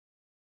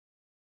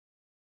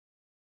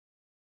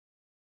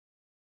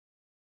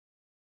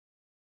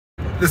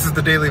This is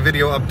the daily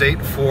video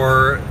update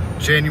for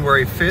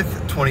January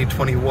 5th,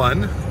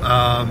 2021.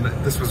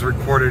 This was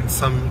recorded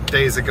some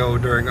days ago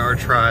during our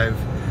drive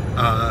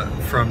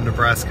from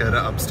Nebraska to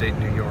upstate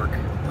New York.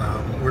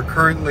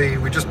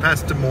 We just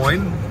passed Des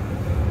Moines.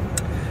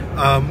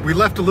 We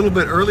left a little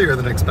bit earlier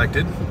than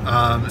expected,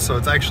 so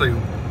it's actually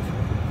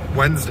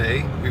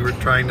Wednesday. We were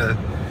trying to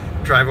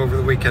drive over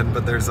the weekend,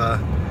 but there's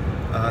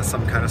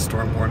some kind of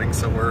storm warning,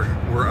 so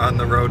we're on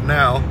the road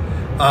now.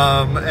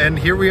 And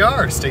here we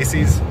are.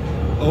 Stacy's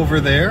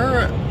over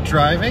there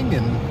driving,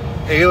 and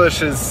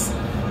Ailish is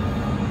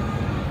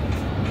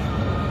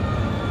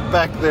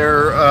back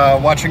there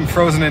watching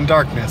Frozen in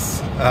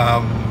Darkness,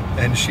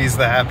 and she's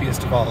the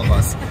happiest of all of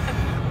us.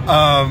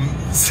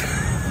 So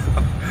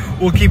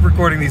we'll keep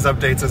recording these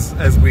updates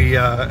as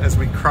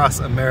we cross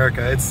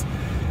America.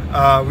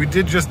 We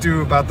did just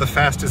do about the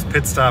fastest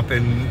pit stop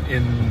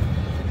in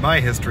my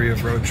history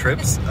of road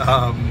trips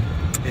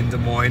in Des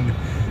Moines,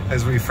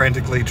 as we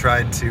frantically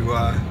tried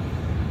to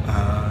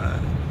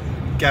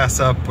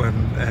gas up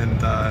and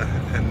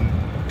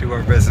do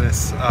our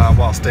business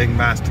while staying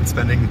masked and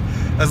spending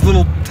as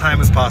little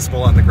time as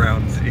possible on the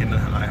ground in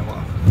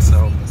Iowa.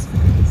 So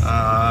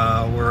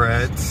we're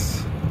at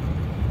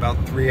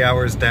about 3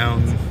 hours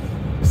down,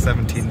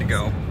 17 to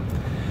go.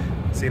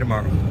 See you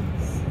tomorrow.